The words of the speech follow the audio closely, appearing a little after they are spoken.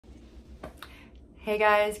Hey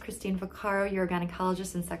guys, Christine Vaccaro, your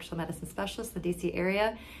gynecologist and sexual medicine specialist in the DC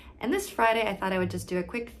area. And this Friday, I thought I would just do a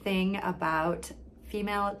quick thing about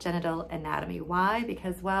female genital anatomy. Why?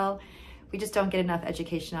 Because, well, we just don't get enough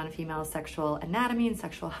education on female sexual anatomy and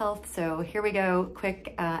sexual health. So here we go,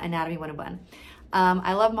 quick anatomy 101.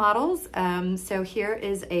 I love models. So here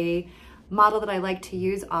is a model that I like to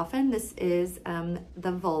use often. This is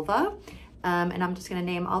the vulva. And I'm just gonna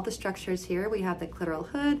name all the structures here. We have the clitoral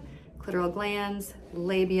hood, clitoral glans,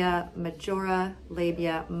 labia majora,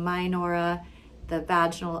 labia minora, the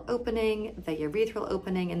vaginal opening, the urethral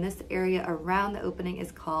opening, and this area around the opening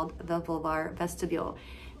is called the vulvar vestibule.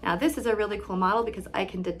 Now this is a really cool model because I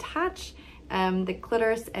can detach the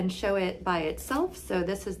clitoris and show it by itself. So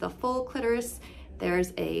this is the full clitoris.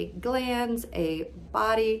 There's a glans, a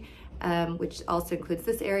body, which also includes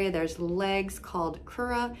this area. There's legs called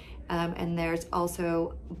crura, and there's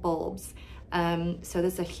also bulbs. So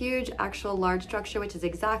this is a huge, actual large structure, which is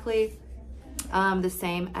exactly the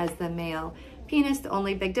same as the male penis. The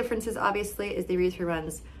only big difference is obviously is the urethra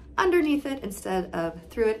runs underneath it instead of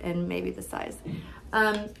through it, and maybe the size.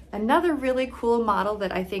 Another really cool model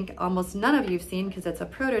that I think almost none of you have seen because it's a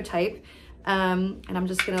prototype, and I'm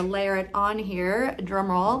just gonna layer it on here,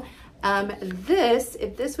 drum roll.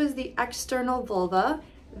 If this was the external vulva,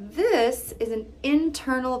 this is an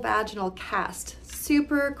internal vaginal cast.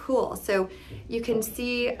 Super cool. So you can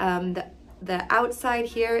see the outside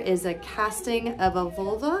here is a casting of a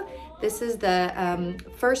vulva. This is the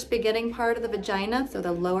first beginning part of the vagina, so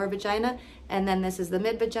the lower vagina, and then this is the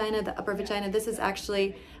mid vagina, the upper vagina. This is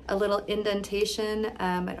actually a little indentation,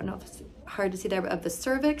 I don't know if it's hard to see there, of the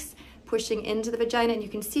cervix pushing into the vagina, and you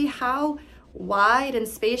can see how wide and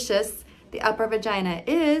spacious the upper vagina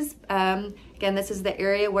is. Again, this is the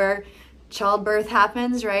area where childbirth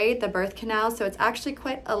happens, right? The birth canal. So it's actually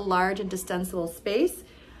quite a large and distensible space.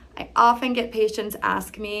 I often get patients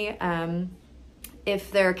ask me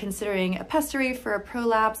if they're considering a pessary for a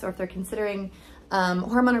prolapse, or if they're considering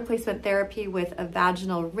hormone replacement therapy with a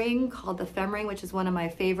vaginal ring called the ring, which is one of my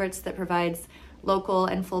favorites that provides local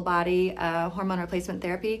and full body hormone replacement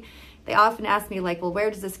therapy. They often ask me like, well, where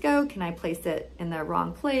does this go? Can I place it in the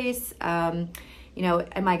wrong place? You know,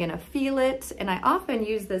 am I gonna feel it? And I often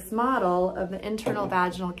use this model of the internal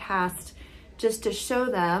vaginal cast just to show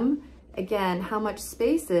them, again, how much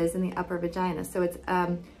space is in the upper vagina. So it's,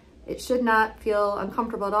 it should not feel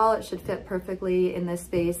uncomfortable at all. It should fit perfectly in this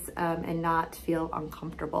space and not feel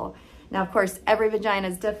uncomfortable. Now, of course, every vagina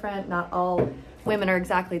is different. Not all women are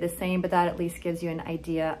exactly the same, but that at least gives you an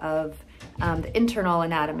idea of the internal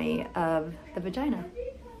anatomy of the vagina.